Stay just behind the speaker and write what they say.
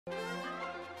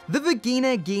The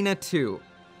Vigna Ghina 2.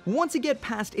 Once you get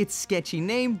past its sketchy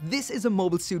name, this is a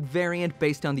mobile suit variant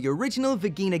based on the original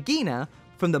Vigna Ghina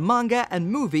from the manga and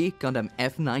movie Gundam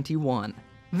F91.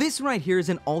 This right here is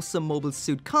an awesome mobile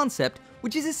suit concept,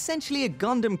 which is essentially a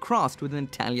Gundam crossed with an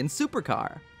Italian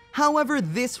supercar. However,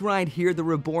 this right here, the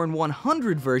Reborn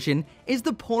 100 version, is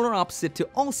the polar opposite to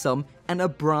awesome and a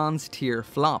bronze tier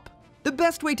flop. The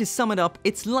best way to sum it up,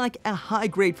 it's like a high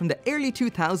grade from the early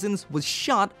 2000s was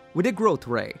shot with a growth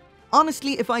ray.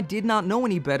 Honestly, if I did not know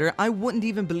any better, I wouldn't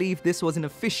even believe this was an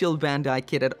official Bandai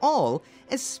kit at all,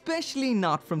 especially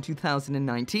not from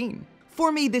 2019.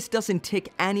 For me, this doesn't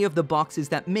tick any of the boxes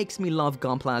that makes me love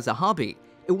Gunpla as a hobby.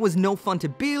 It was no fun to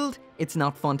build, it's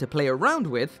not fun to play around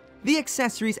with, the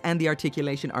accessories and the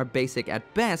articulation are basic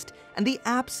at best, and the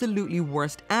absolutely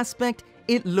worst aspect,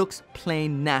 it looks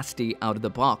plain nasty out of the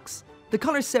box. The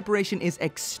color separation is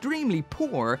extremely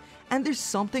poor, and there's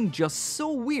something just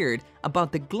so weird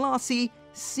about the glossy,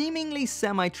 seemingly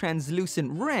semi-translucent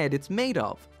red it's made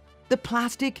of. The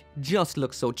plastic just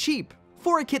looks so cheap.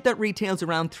 For a kit that retails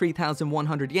around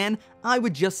 3,100 yen, I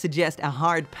would just suggest a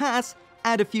hard pass,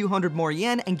 add a few hundred more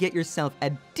yen and get yourself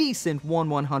a decent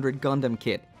 1/100 Gundam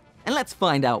kit. And let's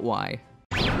find out why.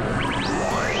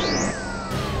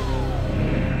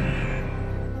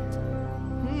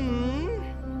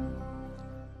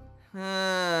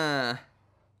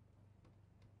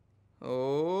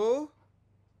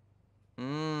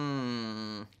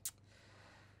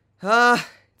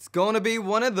 It's gonna be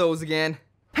one of those again.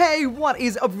 Hey, what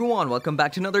is up everyone? Welcome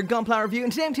back to another Gunpla review,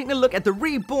 and today I'm taking a look at the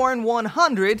Reborn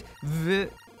 100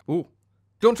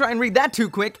 don't try and read that too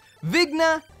quick.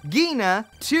 Vigna Ghina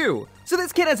 2. So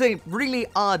this kit has a really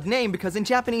odd name because in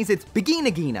Japanese it's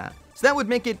Vigna Ghina. So that would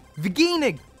make it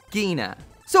Vigna Ghina.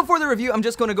 So for the review, I'm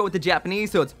just going to go with the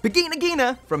Japanese, so it's Vigna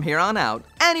Ghina from here on out.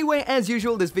 Anyway, as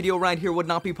usual, this video right here would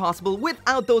not be possible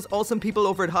without those awesome people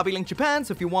over at HobbyLink Japan,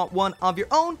 so if you want one of your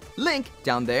own, link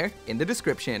down there in the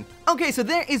description. Okay, so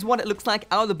there is what it looks like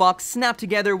out of the box, snapped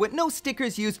together with no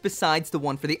stickers used besides the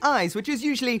one for the eyes, which is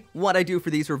usually what I do for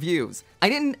these reviews. I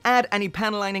didn't add any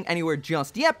panel lining anywhere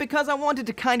just yet because I wanted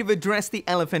to kind of address the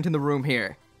elephant in the room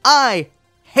here. I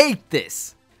hate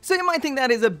this! So you might think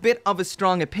that is a bit of a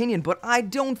strong opinion, but I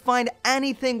don't find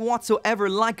anything whatsoever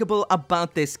likable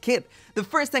about this kit. The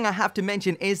first thing I have to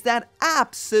mention is that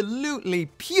absolutely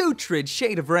putrid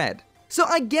shade of red. So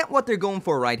I get what they're going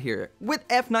for right here. With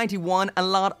F91, a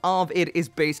lot of it is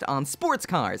based on sports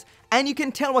cars, and you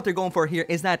can tell what they're going for here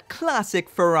is that classic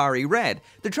Ferrari red.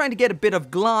 They're trying to get a bit of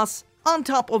gloss on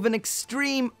top of an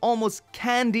extreme, almost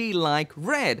candy-like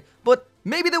red, but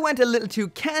maybe they went a little too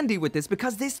candy with this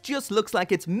because this just looks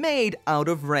like it's made out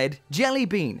of red jelly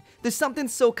bean. There's something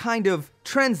so kind of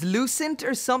translucent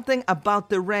or something about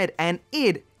the red, and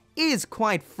it is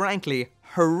quite frankly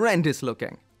horrendous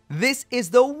looking. This is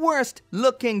the worst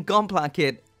looking Gunpla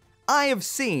kit I have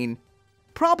seen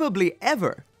probably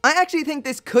ever. I actually think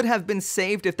this could have been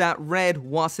saved if that red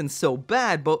wasn't so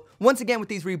bad, but once again with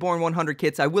these Reborn 100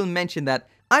 kits, I will mention that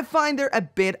I find they're a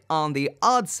bit on the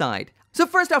odd side. So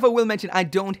first off, I will mention I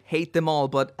don't hate them all,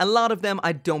 but a lot of them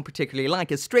I don't particularly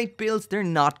like. As straight builds, they're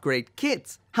not great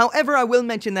kits. However, I will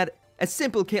mention that a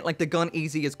simple kit like the Gun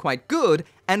Easy is quite good,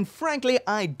 and frankly,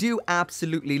 I do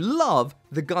absolutely love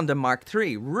the Gundam Mark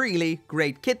III. Really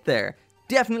great kit there.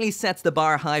 Definitely sets the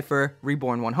bar high for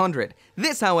Reborn 100.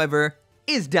 This, however,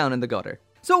 is down in the gutter.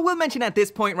 So we'll mention at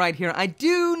this point right here, I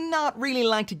do not really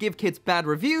like to give kits bad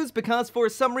reviews because for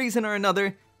some reason or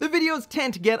another, the videos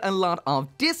tend to get a lot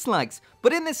of dislikes,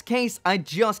 but in this case, I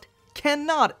just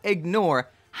cannot ignore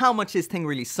how much this thing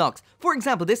really sucks. For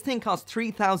example, this thing costs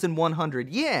 3,100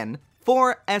 yen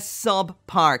for a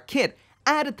subpar kit.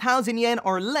 Add 1,000 yen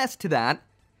or less to that,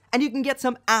 and you can get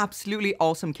some absolutely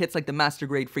awesome kits like the Master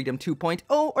Grade Freedom 2.0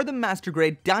 or the Master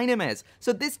Grade Dynames.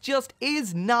 So this just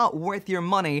is not worth your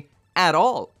money at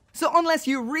all. So unless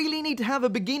you really need to have a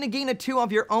Vigna Ghina 2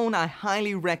 of your own, I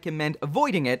highly recommend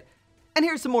avoiding it. And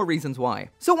here's some more reasons why.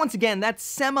 So once again, that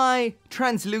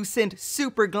semi-translucent,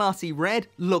 super glossy red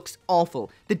looks awful.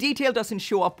 The detail doesn't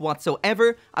show up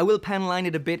whatsoever. I will panel line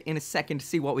it a bit in a second to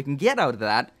see what we can get out of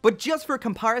that. But just for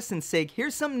comparison's sake,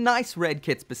 here's some nice red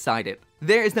kits beside it.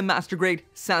 There is the Master Grade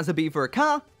Sazabi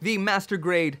Verka, the Master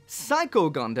Grade Psycho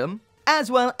Gundam, as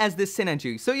well as the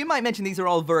Sinanju. So you might mention these are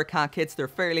all Verka kits, they're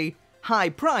fairly high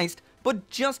priced, but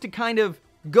just to kind of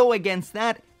go against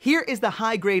that, here is the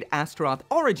high-grade Astaroth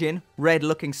Origin, red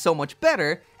looking so much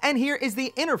better, and here is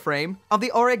the inner frame of the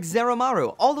Oryx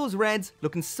Zeromaru, all those reds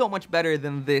looking so much better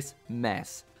than this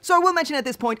mess. So I will mention at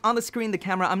this point, on the screen, the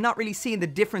camera, I'm not really seeing the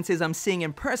differences I'm seeing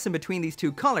in person between these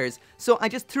two colors, so I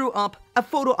just threw up a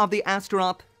photo of the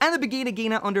Astaroth and the Vigna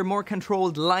Ghina under more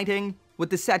controlled lighting,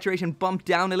 with the saturation bumped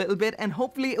down a little bit, and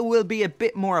hopefully it will be a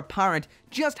bit more apparent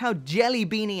just how jelly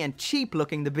beany and cheap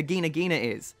looking the Vigna Ghina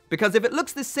is. Because if it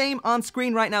looks the same on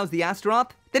screen right now as the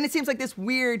Astaroth, then it seems like this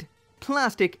weird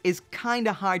plastic is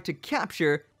kinda hard to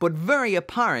capture, but very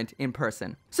apparent in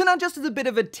person. So now, just as a bit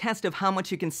of a test of how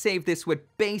much you can save this with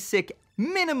basic,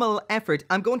 minimal effort,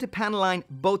 I'm going to panel line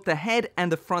both the head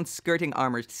and the front skirting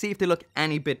armors to see if they look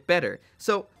any bit better.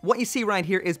 So what you see right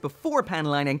here is before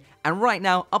panel lining, and right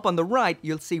now up on the right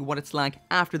you'll see what it's like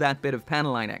after that bit of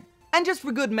panel lining. And just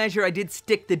for good measure, I did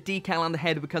stick the decal on the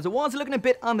head because it was looking a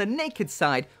bit on the naked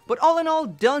side, but all in all,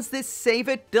 does this save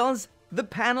it? Does the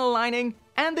panel lining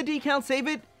and the decal save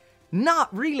it?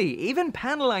 Not really. Even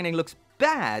panel lining looks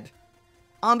bad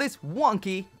on this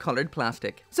wonky colored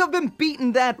plastic. So I've been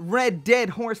beating that red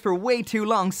dead horse for way too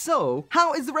long, so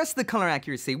how is the rest of the color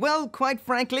accuracy? Well, quite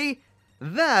frankly,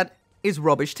 that is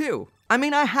rubbish too. I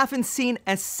mean, I haven't seen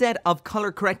a set of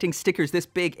color correcting stickers this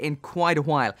big in quite a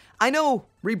while. I know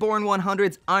Reborn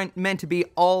 100s aren't meant to be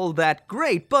all that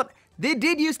great, but they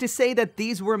did used to say that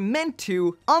these were meant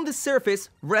to, on the surface,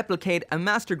 replicate a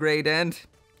master grade, and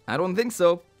I don't think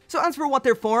so. So as for what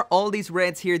they're for, all these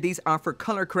reds here, these are for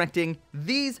color correcting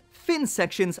these fin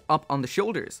sections up on the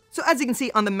shoulders. So as you can see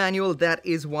on the manual, that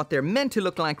is what they're meant to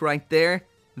look like right there.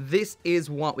 This is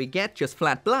what we get, just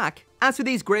flat black. As for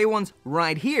these gray ones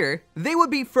right here, they would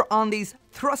be for on these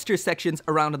thruster sections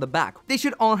around on the back. They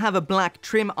should all have a black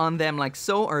trim on them like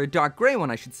so, or a dark gray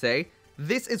one I should say.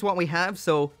 This is what we have,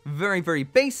 so very, very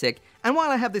basic. And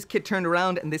while I have this kit turned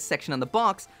around and this section on the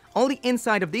box, all the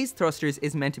inside of these thrusters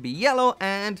is meant to be yellow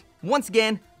and, once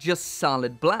again, just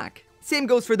solid black. Same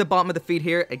goes for the bottom of the feet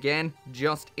here, again,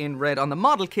 just in red on the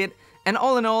model kit. And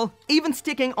all in all, even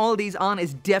sticking all these on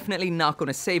is definitely not going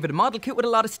to save it. A model kit with a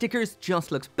lot of stickers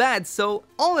just looks bad, so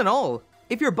all in all,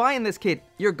 if you're buying this kit,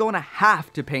 you're going to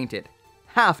have to paint it.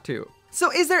 Have to.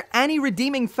 So is there any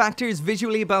redeeming factors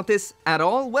visually about this at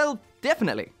all? Well,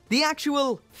 definitely. The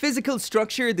actual physical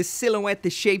structure, the silhouette, the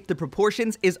shape, the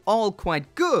proportions is all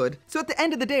quite good. So at the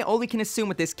end of the day, all we can assume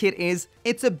with this kit is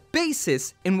it's a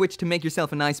basis in which to make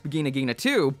yourself a nice Vigna Ghina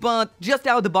too, but just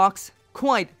out of the box,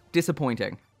 quite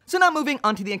disappointing. So now moving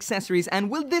on to the accessories, and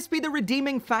will this be the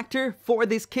redeeming factor for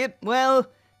this kit? Well,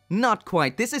 not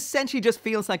quite. This essentially just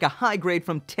feels like a high grade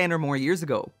from 10 or more years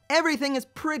ago. Everything is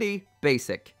pretty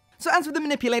basic. So as for the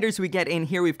manipulators we get in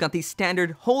here, we've got these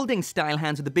standard holding style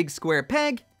hands with a big square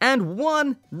peg, and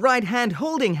one right hand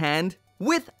holding hand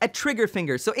with a trigger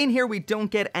finger. So in here we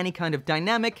don't get any kind of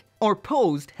dynamic or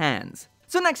posed hands.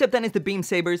 So next up then is the beam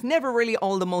sabers. Never really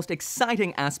all the most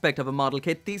exciting aspect of a model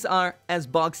kit. These are as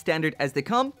bog standard as they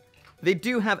come. They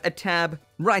do have a tab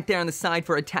right there on the side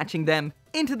for attaching them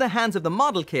into the hands of the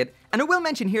model kit. And I will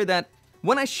mention here that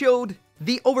when I showed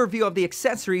the overview of the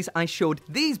accessories, I showed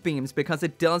these beams because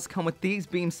it does come with these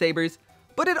beam sabers,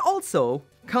 but it also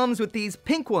comes with these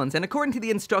pink ones, and according to the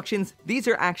instructions, these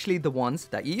are actually the ones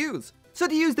that you use. So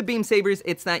to use the beam sabers,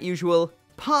 it's that usual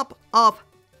pop off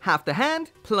half the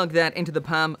hand, plug that into the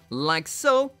palm like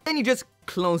so, then you just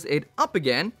close it up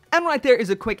again, and right there is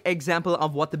a quick example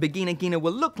of what the Vigna Ghina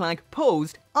will look like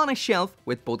posed on a shelf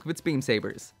with both of its beam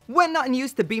sabers. When not in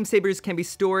use, the beam sabers can be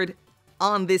stored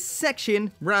on this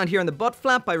section around here on the butt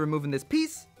flap by removing this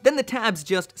piece. Then the tabs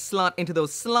just slot into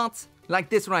those slots like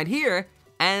this right here,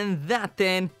 and that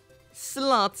then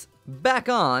slots back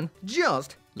on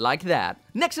just like that.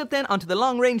 Next up then, onto the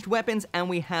long-ranged weapons, and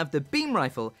we have the beam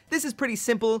rifle. This is pretty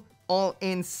simple, all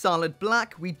in solid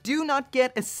black. We do not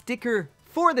get a sticker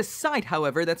for the sight,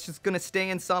 however. That's just gonna stay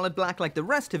in solid black like the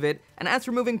rest of it. And as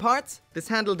for moving parts, this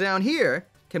handle down here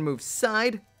can move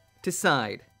side to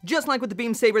side. Just like with the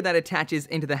beam saber that attaches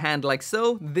into the hand like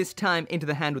so, this time into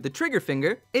the hand with the trigger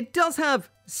finger. It does have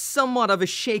somewhat of a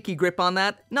shaky grip on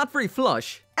that, not very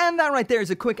flush. And that right there is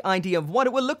a quick idea of what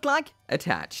it will look like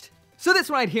attached. So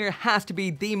this right here has to be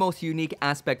the most unique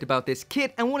aspect about this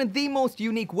kit, and one of the most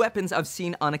unique weapons I've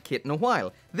seen on a kit in a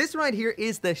while. This right here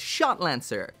is the Shot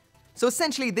Lancer. So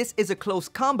essentially this is a close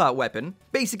combat weapon,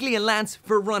 basically a lance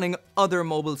for running other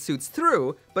mobile suits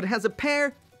through, but it has a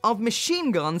pair of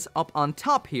machine guns up on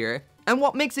top here. And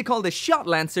what makes it called a Shot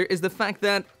Lancer is the fact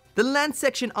that the lance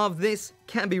section of this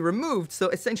can be removed, so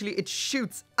essentially it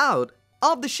shoots out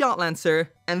of the Shot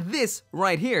Lancer, and this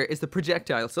right here is the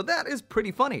projectile, so that is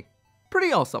pretty funny.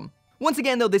 Pretty awesome. Once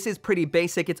again though, this is pretty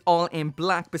basic. It's all in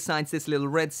black besides this little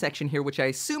red section here, which I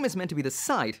assume is meant to be the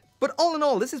sight. But all in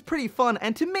all, this is pretty fun,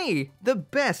 and to me, the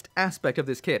best aspect of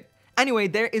this kit. Anyway,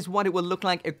 there is what it will look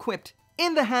like equipped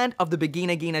In the hand of the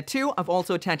Vigna Ghina 2, I've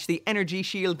also attached the energy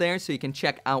shield there so you can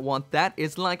check out what that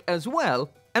is like as well.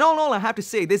 And all in all, I have to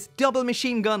say, this double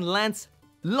machine gun lance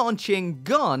launching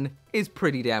gun is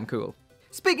pretty damn cool.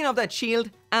 Speaking of that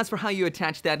shield, as for how you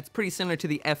attach that, it's pretty similar to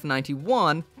the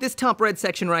F91. This top red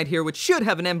section right here, which should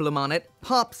have an emblem on it,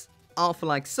 pops off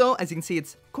like so. As you can see,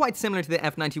 it's quite similar to the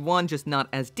F91, just not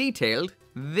as detailed.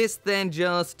 This then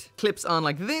just clips on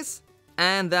like this,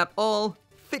 and that all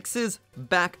fixes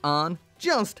back on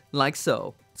just like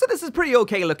so. So this is pretty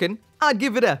okay looking. I'd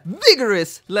give it a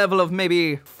vigorous level of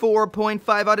maybe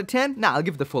 4.5 out of 10. Nah, I'll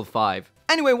give it the full 5.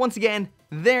 Anyway, once again,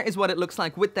 there is what it looks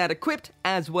like with that equipped,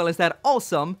 as well as that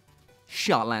awesome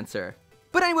shot lancer.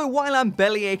 But anyway, while I'm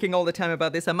belly aching all the time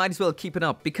about this, I might as well keep it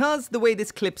up, because the way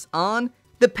this clips on,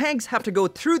 the pegs have to go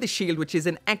through the shield, which is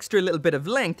an extra little bit of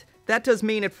length. That does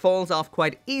mean it falls off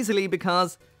quite easily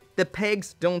because the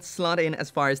pegs don't slot in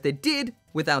as far as they did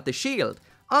without the shield.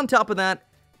 On top of that,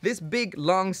 this big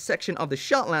long section of the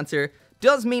shot lancer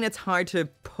does mean it's hard to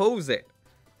pose it.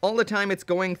 All the time it's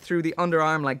going through the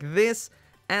underarm like this,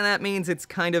 and that means it's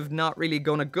kind of not really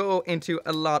gonna go into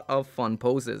a lot of fun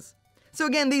poses. So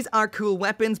again, these are cool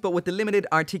weapons, but with the limited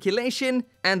articulation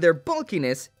and their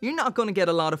bulkiness, you're not gonna get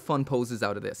a lot of fun poses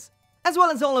out of this. As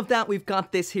well as all of that, we've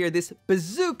got this here, this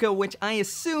bazooka, which I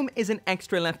assume is an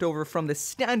extra leftover from the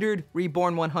standard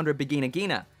Reborn 100 Vigna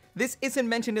Ghina. This isn't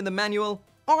mentioned in the manual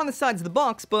or on the sides of the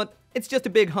box, but it's just a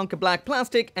big hunk of black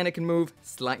plastic and it can move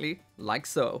slightly like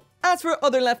so. As for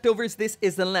other leftovers, this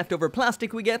is the leftover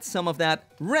plastic we get, some of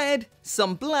that red,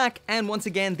 some black, and once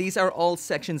again, these are all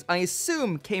sections I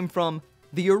assume came from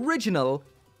the original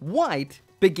white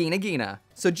Vigna Ghina.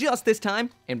 So just this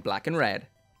time in black and red.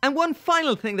 And one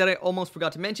final thing that I almost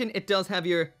forgot to mention, it does have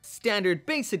your standard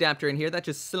base adapter in here that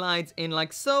just slides in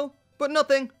like so, but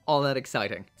nothing all that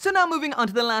exciting. So now moving on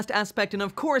to the last aspect, and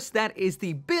of course that is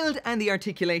the build and the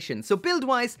articulation. So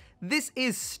build-wise, this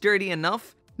is sturdy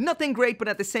enough. Nothing great, but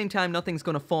at the same time, nothing's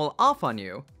gonna fall off on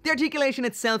you. The articulation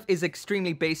itself is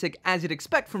extremely basic, as you'd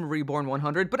expect from a Reborn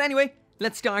 100, but anyway,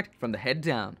 let's start from the head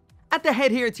down. At the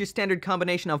head here, it's your standard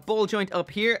combination of ball joint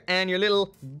up here and your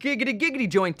little giggity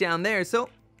joint down there, so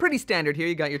pretty standard here.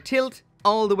 You got your tilt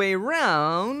all the way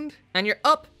around, and you're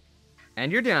up,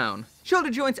 and you're down. Shoulder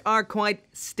joints are quite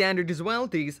standard as well.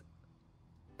 These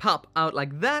pop out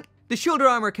like that. The shoulder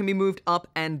armor can be moved up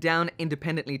and down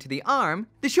independently to the arm.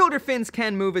 The shoulder fins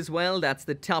can move as well. That's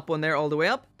the top one there all the way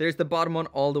up. There's the bottom one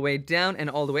all the way down and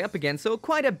all the way up again. So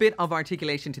quite a bit of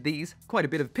articulation to these. Quite a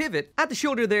bit of pivot. At the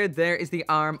shoulder there is the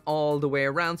arm all the way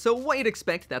around. So what you'd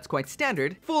expect, that's quite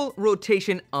standard. Full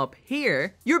rotation up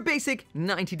here. Your basic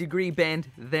 90-degree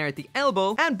bend there at the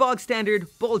elbow. And bog standard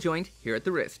ball joint here at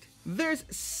the wrist. There's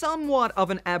somewhat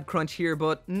of an ab crunch here,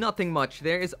 but nothing much.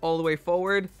 There is all the way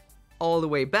forward, all the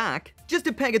way back. Just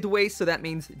a peg at the waist, so that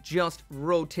means just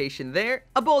rotation there.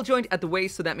 A ball joint at the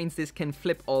waist, so that means this can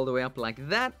flip all the way up like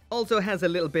that. Also has a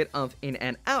little bit of in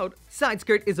and out. Side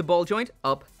skirt is a ball joint,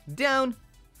 up, down,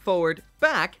 forward,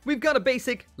 back. We've got a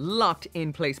basic locked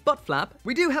in place butt flap.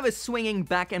 We do have a swinging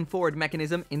back and forward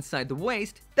mechanism inside the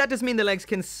waist. That does mean the legs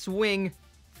can swing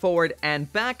forward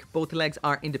and back. Both legs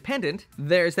are independent.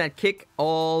 There's that kick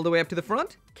all the way up to the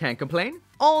front. Can't complain.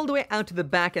 All the way out to the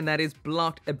back, and that is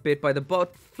blocked a bit by the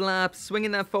butt flap.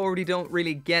 Swinging that forward, you don't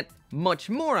really get much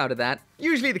more out of that.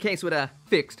 Usually the case with a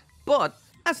fixed butt.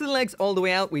 As for the legs all the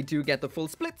way out, we do get the full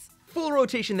splits. Full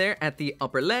rotation there at the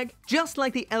upper leg. Just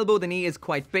like the elbow, the knee is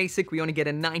quite basic. We only get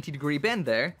a 90-degree bend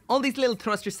there. All these little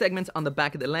thruster segments on the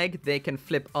back of the leg, they can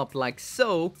flip up like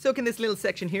so. So can this little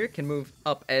section here, can move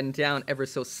up and down ever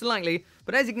so slightly.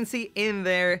 But as you can see in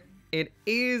there, it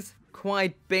is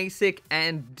quite basic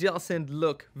and doesn't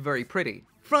look very pretty.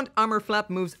 Front armor flap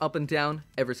moves up and down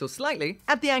ever so slightly.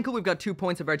 At the ankle, we've got 2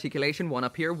 points of articulation, one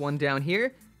up here, one down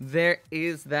here. There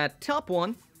is that top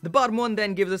one. The bottom one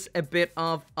then gives us a bit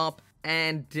of up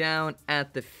and down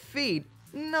at the feet.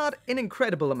 Not an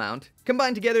incredible amount.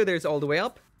 Combined together, there's all the way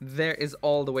up, there is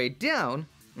all the way down,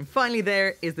 and finally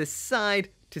there is the side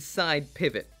to side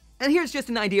pivot. And here's just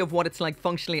an idea of what it's like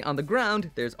functionally on the ground.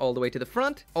 There's all the way to the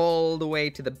front, all the way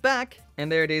to the back,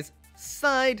 and there it is,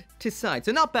 side to side.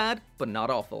 So not bad, but not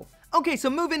awful. Okay,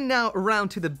 so moving now around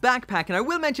to the backpack, and I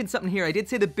will mention something here. I did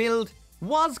say the build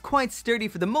was quite sturdy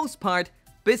for the most part,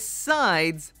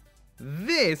 besides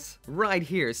this right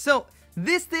here. So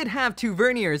this did have 2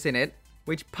 verniers in it,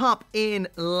 which pop in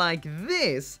like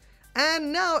this,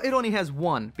 and now it only has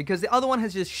 1, because the other one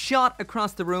has just shot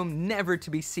across the room, never to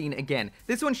be seen again.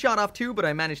 This one shot off too, but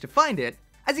I managed to find it.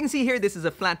 As you can see here, this is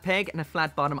a flat peg and a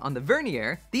flat bottom on the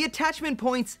vernier. The attachment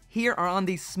points here are on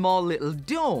these small little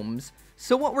domes,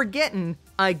 So what we're getting,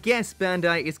 I guess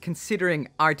Bandai is considering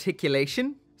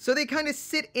articulation. So they kind of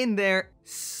sit in there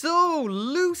so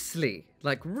loosely,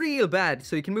 like real bad,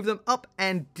 so you can move them up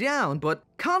and down, but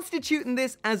constituting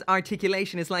this as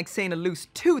articulation is like saying a loose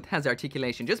tooth has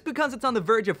articulation. Just because it's on the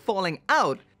verge of falling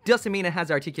out doesn't mean it has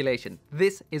articulation.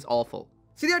 This is awful.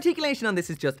 So the articulation on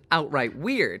this is just outright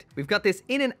weird. We've got this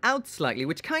in and out slightly,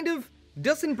 which kind of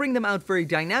doesn't bring them out very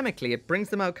dynamically. It brings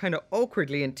them out kind of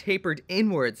awkwardly and tapered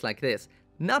inwards like this.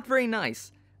 Not very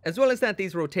nice. As well as that,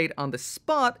 these rotate on the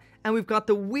spot, and we've got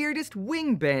the weirdest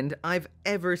wing bend I've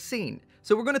ever seen.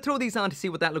 So we're going to throw these on to see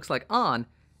what that looks like on,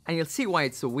 and you'll see why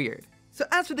it's so weird. So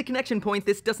as for the connection point,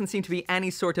 this doesn't seem to be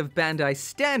any sort of Bandai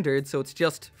standard, so it's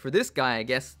just for this guy, I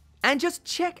guess. And just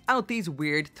check out these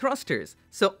weird thrusters.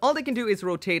 So all they can do is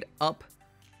rotate up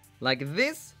like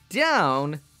this,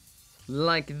 down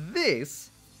like this,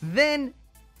 then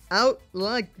out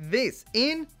like this,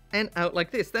 in and out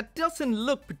like this. That doesn't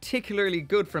look particularly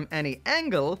good from any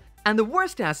angle. And the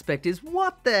worst aspect is,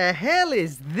 what the hell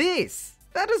is this?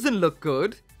 That doesn't look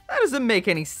good. That doesn't make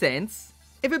any sense.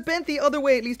 If it bent the other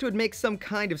way, at least it would make some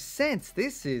kind of sense.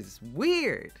 This is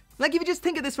weird. Like, if you just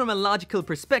think of this from a logical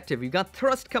perspective, you've got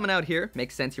thrust coming out here,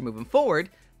 makes sense, you're moving forward.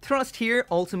 Thrust here,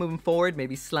 also moving forward,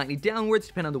 maybe slightly downwards,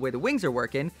 depending on the way the wings are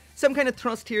working. Some kind of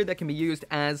thrust here that can be used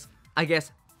as, I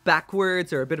guess,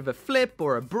 backwards, or a bit of a flip,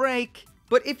 or a break.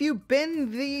 But if you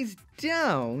bend these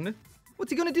down,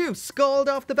 what's he gonna do? Scald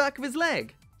off the back of his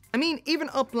leg? I mean, even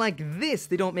up like this,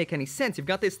 they don't make any sense. You've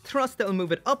got this thrust that'll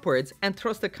move it upwards, and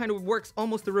thrust that kind of works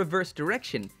almost the reverse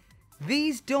direction.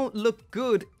 These don't look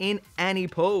good in any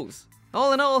pose.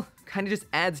 All in all, kind of just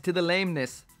adds to the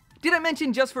lameness. Did I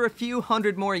mention just for a few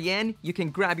hundred more yen, you can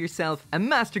grab yourself a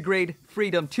Master Grade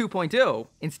Freedom 2.0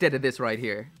 instead of this right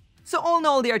here? So all in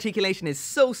all, the articulation is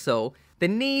so-so. The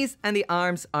knees and the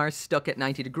arms are stuck at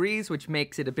 90 degrees, which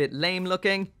makes it a bit lame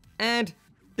looking. And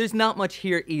there's not much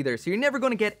here either, so you're never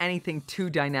going to get anything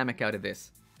too dynamic out of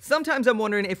this. Sometimes I'm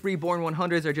wondering if Reborn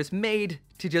 100s are just made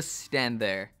to just stand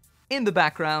there, in the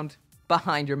background,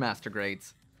 behind your Master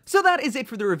Grades. So that is it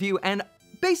for the review, and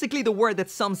basically the word that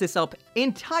sums this up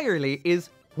entirely is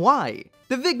why.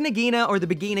 The Vigna Ghina, or the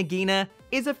Vigna Ghina,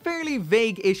 is a fairly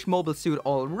vague-ish mobile suit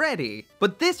already,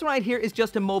 but this right here is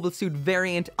just a mobile suit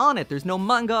variant on it. There's no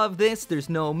manga of this, there's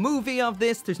no movie of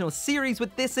this, there's no series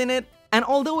with this in it, and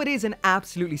although it is an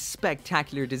absolutely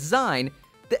spectacular design,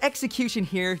 the execution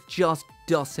here just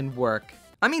doesn't work.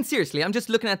 I mean, seriously, I'm just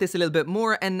looking at this a little bit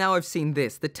more, and now I've seen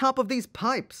this. The top of these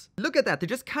pipes. Look at that, they're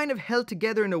just kind of held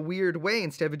together in a weird way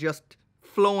instead of just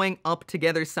flowing up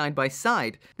together side by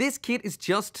side. This kit is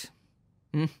just...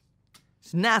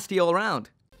 it's nasty all around.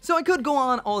 So I could go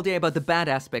on all day about the bad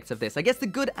aspects of this. I guess the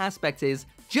good aspect is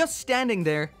just standing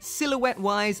there,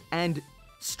 silhouette-wise and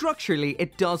structurally,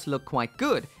 it does look quite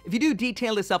good. If you do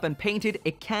detail this up and paint it,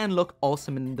 it can look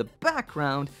awesome in the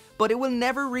background, but it will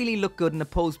never really look good in a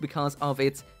pose because of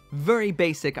its very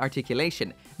basic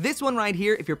articulation. This one right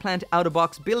here, if you're planning to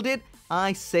out-of-box build it,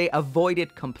 I say avoid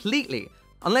it completely.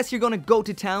 Unless you're gonna go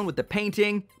to town with the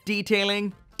painting,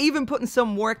 detailing, even putting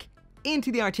some work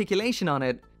into the articulation on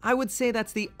it, I would say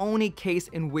that's the only case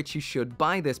in which you should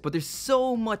buy this, but there's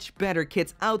so much better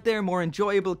kits out there, more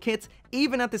enjoyable kits,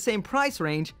 even at the same price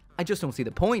range. I just don't see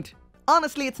the point.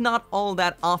 Honestly, it's not all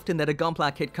that often that a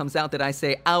Gunpla kit comes out that I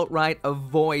say outright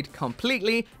avoid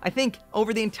completely. I think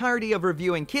over the entirety of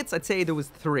reviewing kits, I'd say there was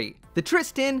 3. The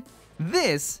Tristan,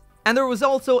 this, and there was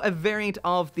also a variant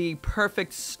of the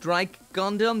Perfect Strike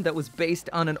Gundam that was based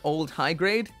on an old high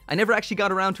grade. I never actually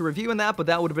got around to reviewing that, but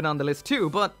that would have been on the list too,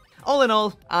 but all in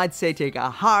all, I'd say take a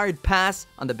hard pass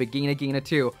on the Vigna Ghina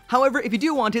 2. However, if you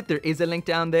do want it, there is a link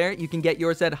down there. You can get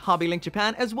yours at Hobby Link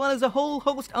Japan, as well as a whole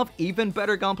host of even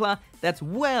better Gunpla that's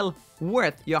well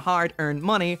worth your hard-earned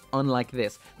money, unlike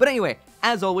this. But anyway,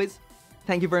 as always,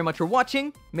 thank you very much for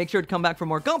watching. Make sure to come back for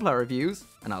more Gunpla reviews,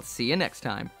 and I'll see you next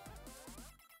time.